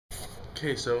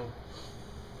Okay, so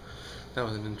that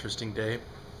was an interesting day.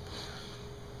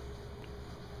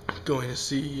 Going to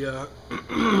see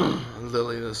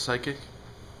Lily the Psychic.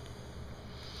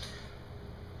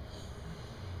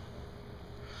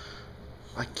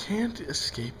 I can't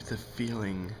escape the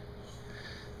feeling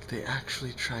that they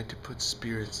actually tried to put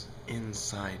spirits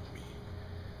inside me.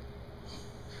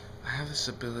 I have this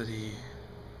ability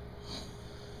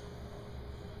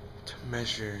to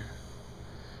measure,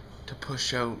 to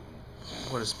push out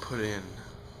what is put in.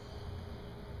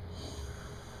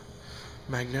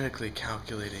 Magnetically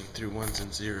calculating through ones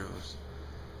and zeros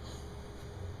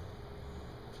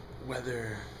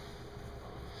whether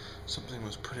something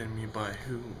was put in me by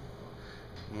who,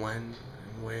 when,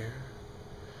 and where,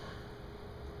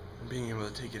 and being able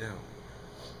to take it out.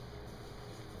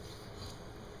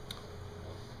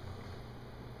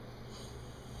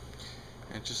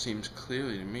 And it just seems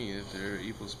clearly to me that there are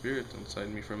evil spirits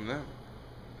inside me from them.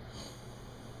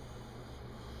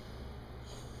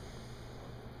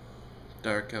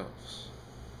 Dark elves.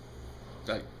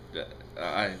 I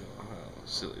know how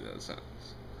silly that sounds.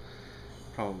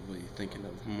 Probably thinking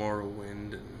of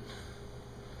Morrowind and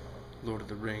Lord of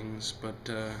the Rings, but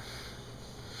a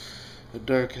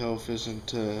dark elf isn't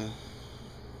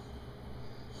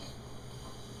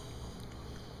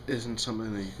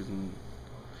something that you can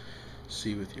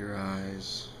see with your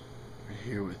eyes or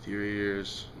hear with your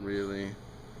ears, really.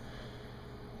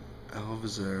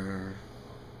 Elves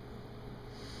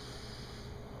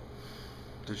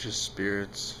they're just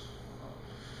spirits.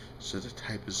 So the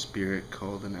type of spirit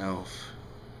called an elf.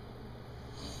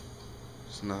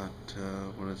 It's not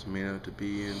what it's made out to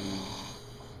be in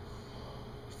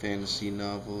fantasy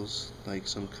novels, like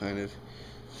some kind of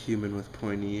human with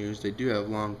pointy ears. They do have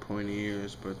long pointy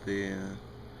ears, but they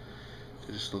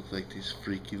just look like these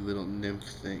freaky little nymph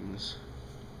things.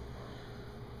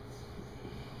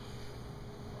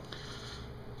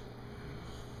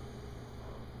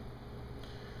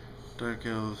 Dark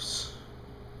elves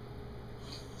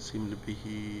seem to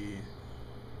be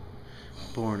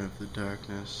born of the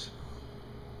darkness,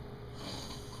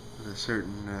 with a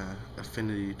certain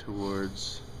affinity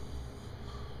towards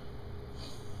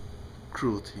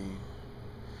cruelty,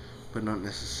 but not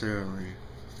necessarily.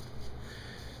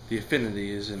 The affinity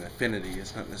is an affinity,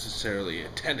 it's not necessarily a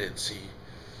tendency,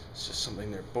 it's just something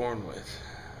they're born with.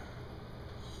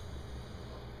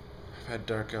 I've had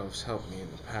dark elves help me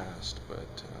in the past,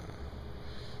 but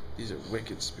these are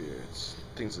wicked spirits,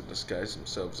 things that disguise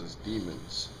themselves as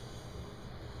demons.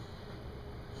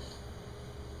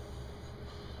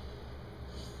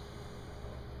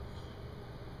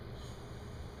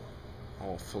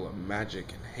 All full of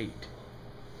magic and hate.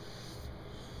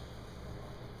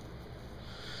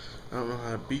 I don't know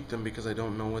how to beat them because I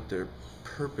don't know what their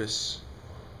purpose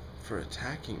for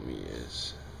attacking me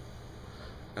is.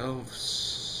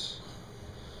 Elves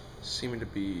seem to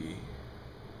be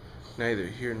neither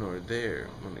here nor there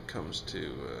when it comes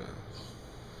to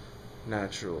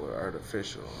natural or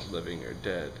artificial, living or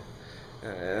dead.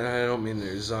 And I don't mean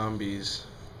they're zombies,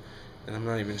 and I'm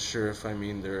not even sure if I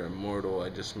mean they're immortal. I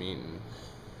just mean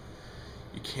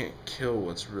you can't kill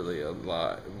what's really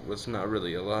alive, what's not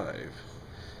really alive.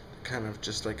 They're kind of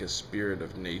just like a spirit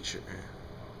of nature.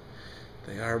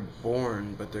 They are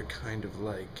born, but they're kind of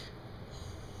like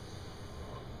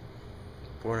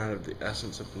born out of the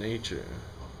essence of nature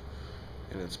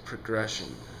and its progression.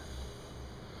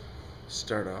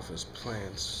 Start off as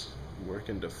plants, work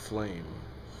into flame,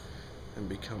 and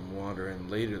become water,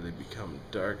 and later they become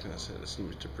darkness, and it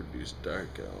seems to produce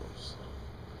dark elves.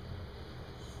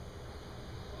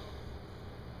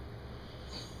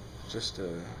 Just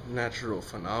a natural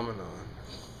phenomenon.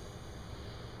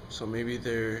 So maybe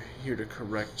they're here to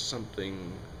correct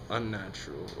something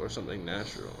unnatural or something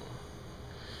natural.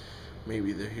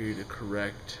 Maybe they're here to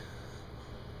correct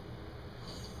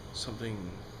something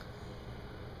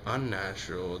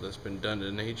unnatural that's been done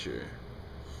to nature.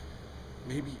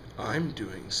 Maybe I'm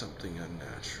doing something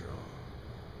unnatural.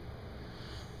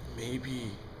 Maybe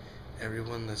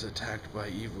everyone that's attacked by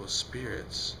evil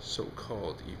spirits,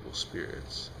 so-called evil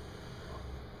spirits,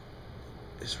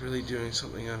 is really doing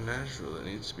something unnatural that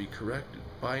needs to be corrected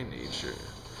by nature.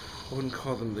 I wouldn't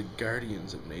call them the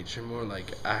guardians of nature, more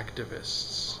like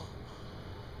activists.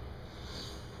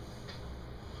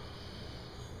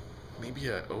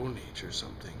 Maybe I owe nature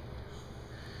something.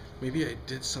 Maybe I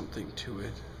did something to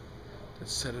it that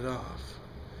set it off.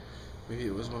 Maybe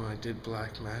it was when I did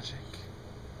black magic.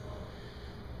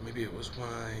 Maybe it was when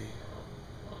I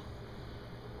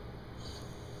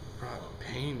brought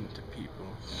pain to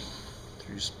people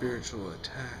through spiritual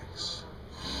attacks.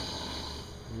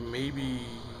 Maybe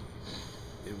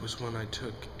It was when I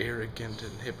took arrogant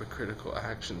and hypocritical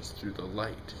actions through the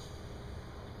light.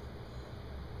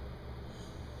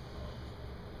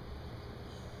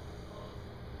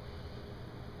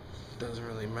 It doesn't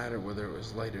really matter whether it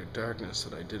was light or darkness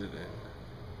that I did it in.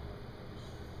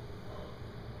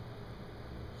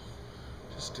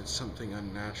 Just did something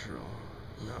unnatural.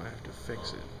 Now I have to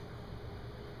fix it.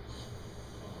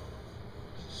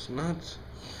 It's not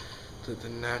that the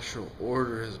natural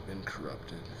order has been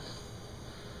corrupted.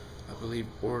 I believe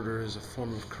order is a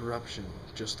form of corruption,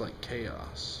 just like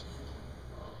chaos.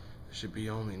 It should be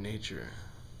only nature,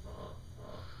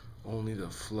 only the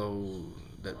flow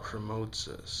that promotes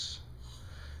us,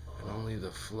 and only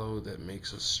the flow that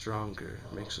makes us stronger,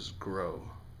 makes us grow,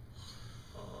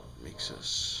 makes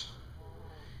us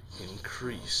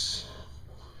increase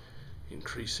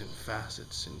in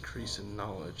facets, increase in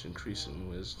knowledge, increase in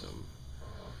wisdom.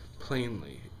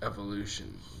 Plainly,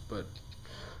 evolution, but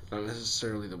not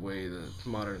necessarily the way that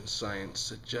modern science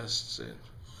suggests it.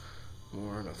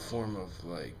 More in a form of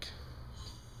like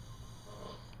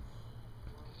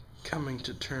coming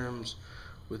to terms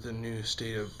with a new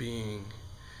state of being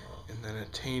and then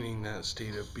attaining that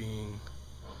state of being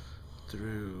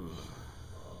through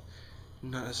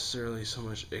not necessarily so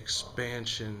much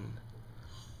expansion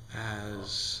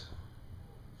as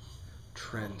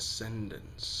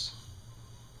transcendence.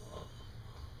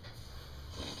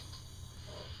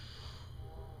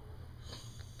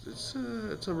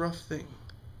 It's a rough thing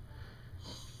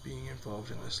being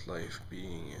involved in this life,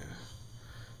 being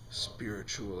a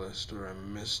spiritualist or a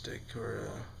mystic or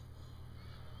a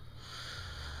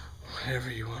whatever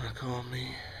you want to call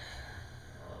me.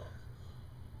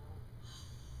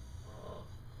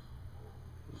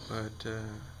 But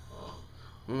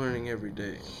I'm learning every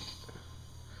day,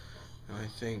 and I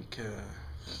think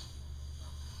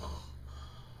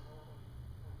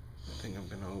I'm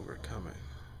gonna overcome it.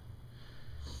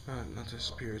 Not the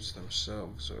spirits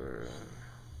themselves or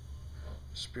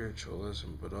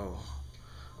spiritualism, but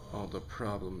all the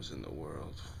problems in the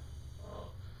world.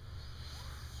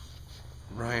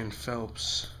 Ryan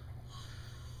Phelps,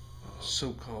 a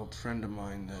so-called friend of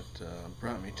mine that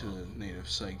brought me to the native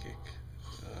psychic,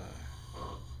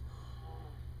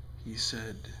 he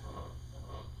said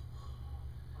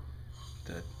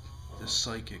that the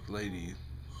psychic lady,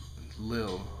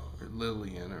 Lil, or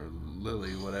Lillian, or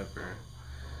Lily, whatever,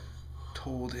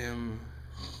 told him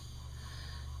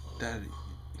that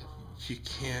you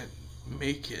can't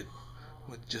make it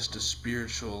with just a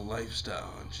spiritual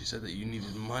lifestyle, and she said that you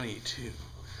needed money too.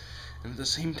 And at the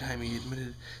same time, he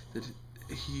admitted that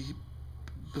he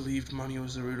believed money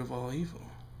was the root of all evil.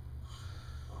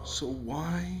 So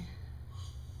why,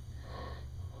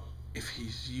 if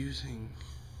he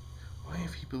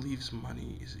believes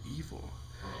money is evil,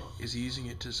 is he using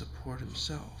it to support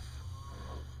himself?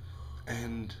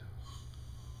 And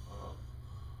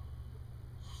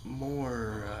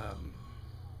more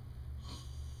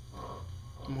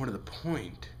to the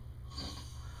point,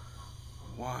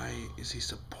 why is he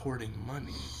supporting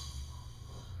money?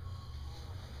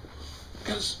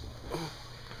 Because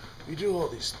we do all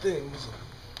these things,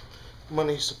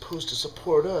 money's supposed to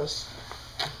support us.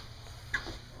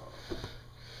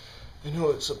 I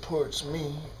know it supports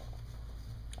me.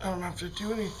 I don't have to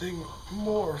do anything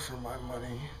more for my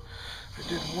money. I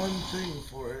did one thing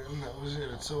for it, and that was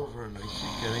it. It's over, and I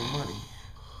keep getting money.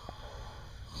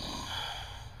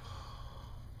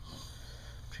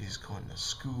 He's going to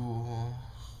school,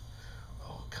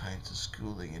 all kinds of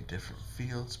schooling in different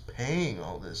fields, paying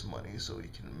all this money so he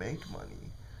can make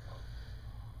money.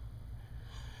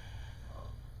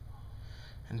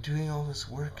 And doing all this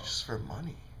work just for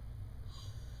money.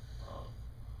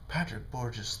 Patrick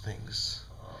Borges thinks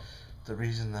the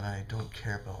reason that I don't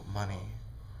care about money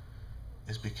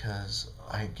is because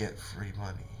I get free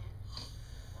money.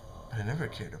 But I never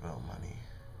cared about money.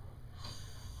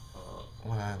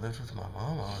 When I lived with my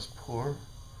mom, I was poor.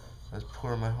 I was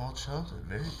poor my whole childhood,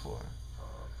 very poor.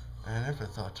 And I never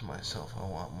thought to myself, I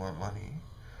want more money,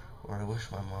 or I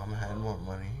wish my mom had more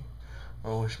money,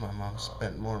 or I wish my mom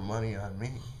spent more money on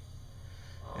me.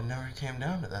 It never came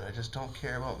down to that. I just don't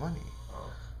care about money,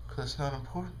 because it's not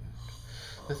important.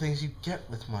 The things you get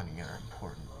with money are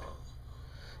important.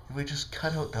 If we just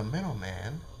cut out the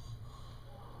middleman,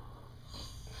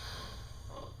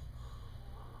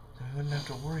 then we wouldn't have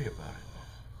to worry about it.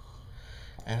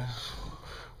 And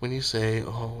when you say,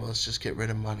 oh, let's just get rid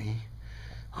of money,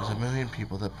 there's a million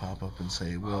people that pop up and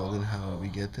say, well, then how do we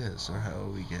get this, or how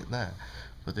do we get that?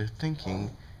 But they're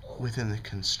thinking within the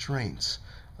constraints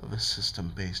of a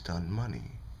system based on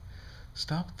money.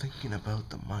 Stop thinking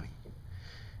about the money.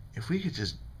 If we could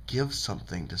just give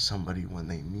something to somebody when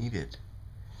they need it,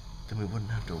 then we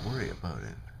wouldn't have to worry about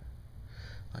it.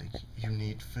 Like, you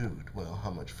need food. Well, how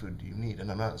much food do you need? And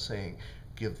I'm not saying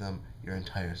give them your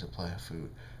entire supply of food.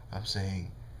 I'm saying,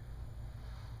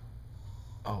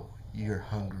 oh, you're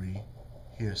hungry.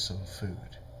 Here's some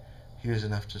food. Here's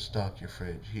enough to stock your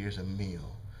fridge. Here's a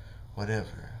meal.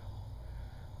 Whatever.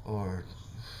 Or,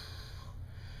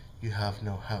 you have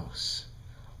no house.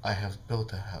 I have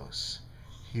built a house.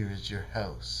 Here is your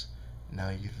house. Now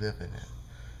you live in it.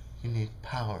 You need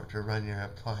power to run your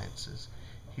appliances.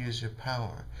 Here's your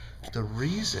power. The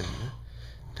reason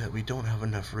that we don't have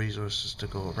enough resources to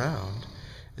go around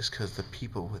is because the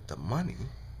people with the money,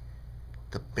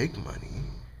 the big money,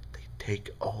 they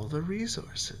take all the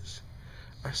resources.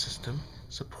 Our system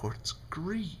supports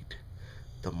greed.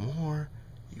 The more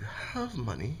you have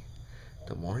money,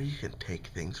 the more you can take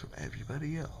things from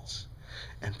everybody else.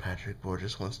 And Patrick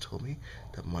Borges once told me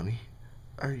that money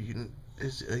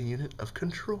is a unit of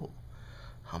control.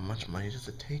 How much money does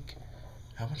it take?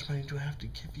 How much money do I have to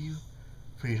give you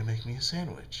for you to make me a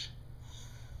sandwich?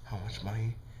 How much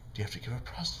money do you have to give a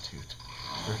prostitute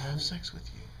for her to have sex with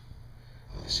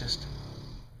you? It's just,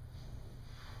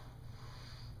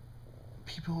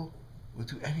 people will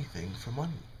do anything for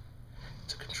money.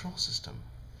 It's a control system.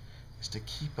 It's to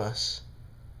keep us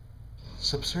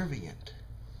subservient.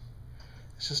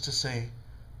 It's just to say,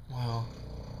 well,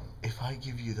 if I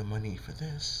give you the money for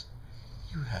this,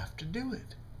 you have to do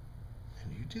it.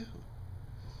 And you do.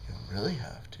 You don't really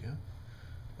have to,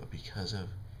 but because of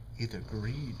either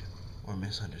greed or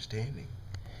misunderstanding,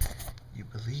 you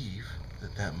believe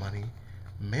that that money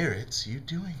merits you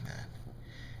doing that.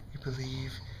 You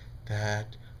believe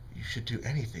that you should do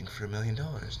anything for $1 million.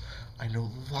 I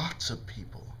know lots of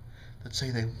people that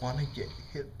say they want to get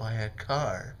hit by a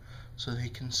car so they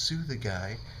can sue the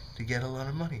guy to get a lot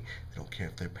of money. They don't care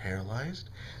if they're paralyzed.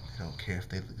 They don't care if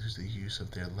they lose the use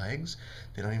of their legs.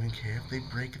 They don't even care if they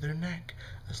break their neck,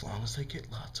 as long as they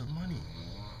get lots of money.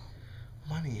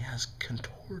 Money has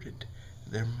contorted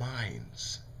their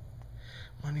minds.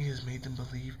 Money has made them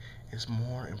believe it's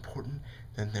more important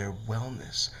than their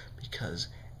wellness, because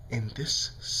in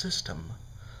this system,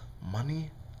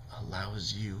 money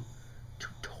allows you to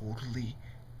totally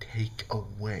take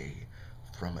away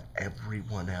from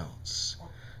everyone else,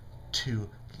 to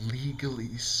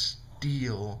legally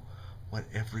steal what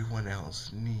everyone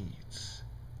else needs.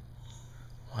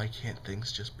 Why can't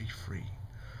things just be free?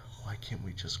 Why can't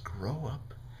we just grow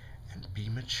up and be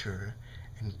mature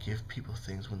and give people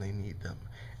things when they need them,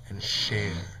 and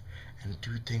share and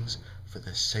do things for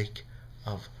the sake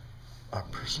of our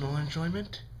personal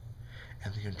enjoyment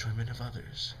and the enjoyment of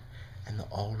others and the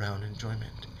all-round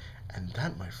enjoyment? And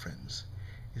that, my friends,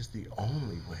 is the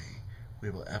only way we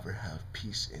will ever have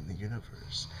peace in the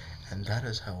universe. And that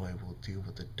is how I will deal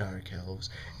with the dark elves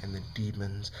and the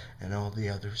demons and all the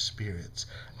other spirits.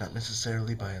 Not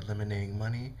necessarily by eliminating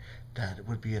money, that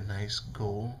would be a nice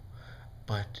goal,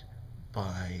 but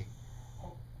by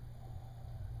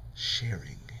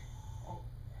sharing,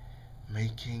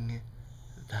 making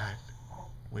that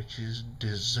which is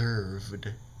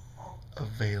deserved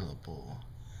available,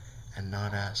 and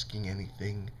not asking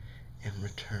anything in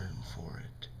return for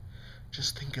it.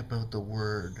 Just think about the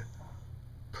word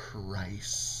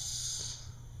price.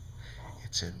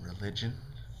 It's in religion,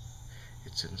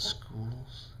 it's in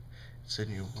schools, it's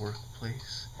in your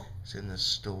workplace, it's in the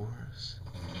stores,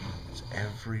 it's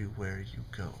everywhere you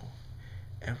go.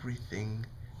 Everything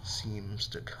seems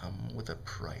to come with a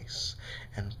price.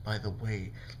 And by the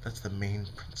way, that's the main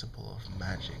principle of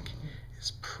magic,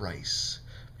 is price.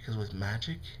 Because with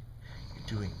magic,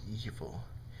 you're doing evil.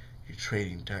 You're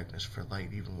trading darkness for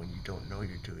light even when you don't know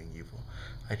you're doing evil.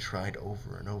 I tried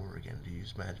over and over again to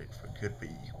use magic for good, but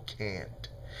you can't.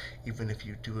 Even if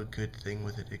you do a good thing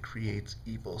with it, it creates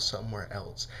evil somewhere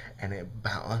else, and it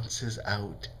balances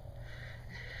out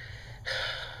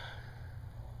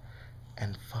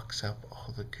and fucks up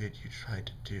all the good you tried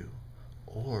to do,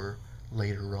 or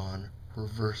later on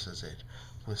reverses it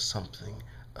with something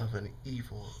of an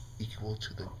evil equal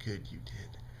to the good you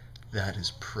did. That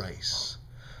is price.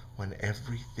 When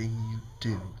everything you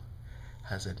do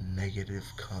has a negative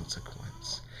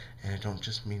consequence. And I don't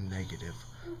just mean negative,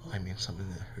 I mean something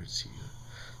that hurts you,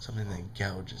 something that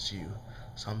gouges you,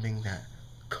 something that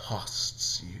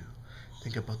costs you.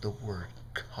 Think about the word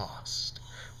cost.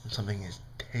 When something is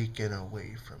taken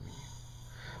away from you,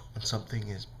 when something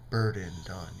is burdened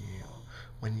on you,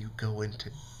 when you go into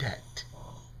debt.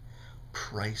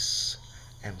 Price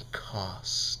and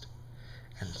cost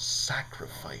and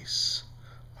sacrifice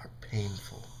are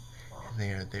painful, and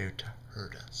they are there to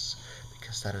hurt us,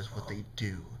 because that is what they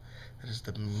do. That is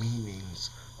the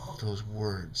meanings of those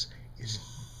words, is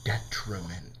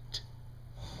detriment.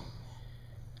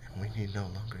 need no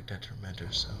longer detriment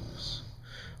ourselves.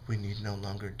 We need no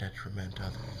longer detriment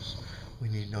others. We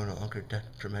need no longer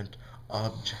detriment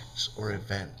objects or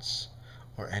events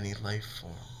or any life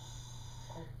form.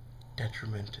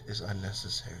 Detriment is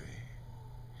unnecessary.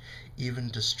 Even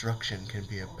destruction can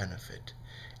be a benefit.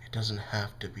 It doesn't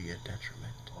have to be a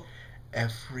detriment.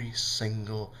 Every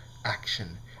single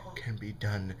action can be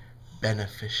done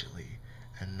beneficially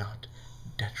and not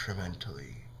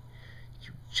detrimentally.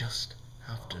 You just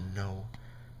have to know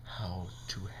how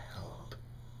to help.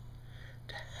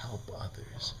 To help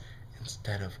others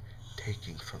instead of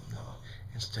taking from them,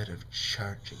 instead of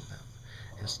charging them,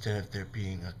 instead of there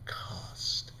being a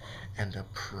cost and a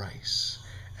price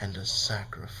and a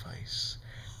sacrifice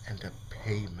and a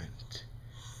payment.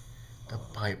 The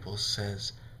Bible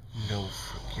says no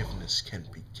forgiveness can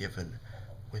be given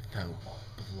without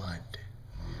blood,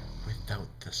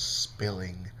 without the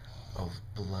spilling of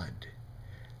blood.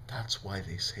 That's why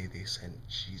they say they sent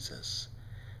Jesus,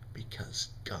 because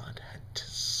God had to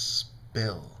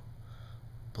spill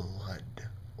blood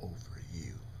over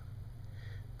you,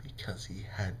 because he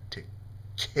had to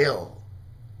kill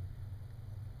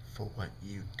for what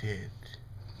you did.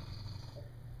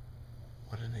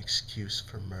 What an excuse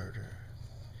for murder.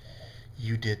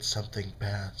 You did something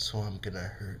bad, so I'm gonna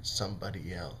hurt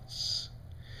somebody else.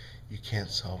 You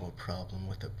can't solve a problem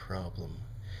with a problem,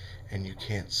 and you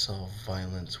can't solve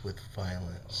violence with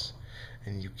violence,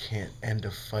 and you can't end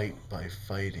a fight by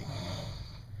fighting.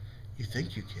 You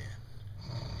think you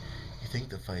can. You think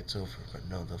the fight's over, but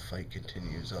no, the fight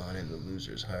continues on in the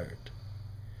loser's heart.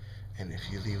 And if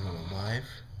you leave him alive,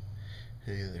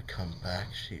 he'll either come back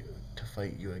to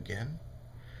fight you again,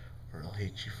 or he'll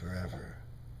hate you forever.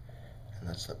 And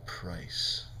that's the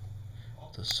price.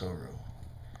 The sorrow,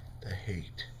 the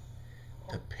hate,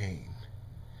 the pain.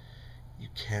 You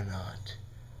cannot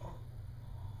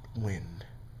win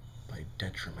by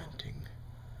detrimenting,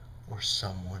 or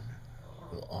someone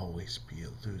will always be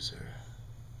a loser.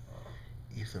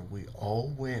 Either we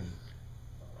all win,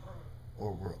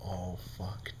 or we're all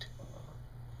fucked.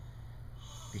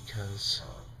 Because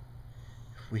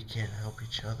if we can't help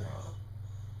each other,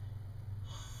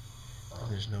 then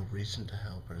there's no reason to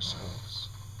help ourselves.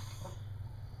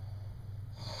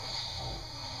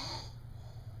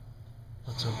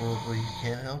 What's a world where you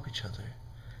can't help each other?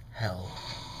 Hell.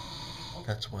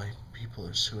 That's why people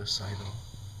are suicidal.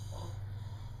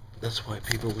 That's why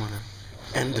people want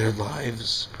to end their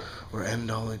lives or end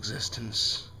all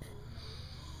existence.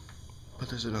 But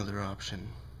there's another option.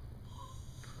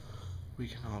 We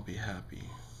can all be happy.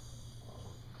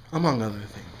 Among other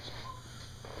things.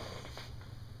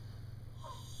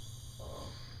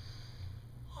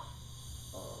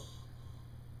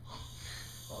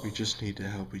 We just need to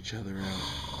help each other out.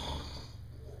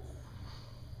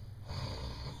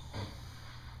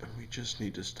 And we just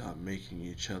need to stop making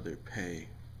each other pay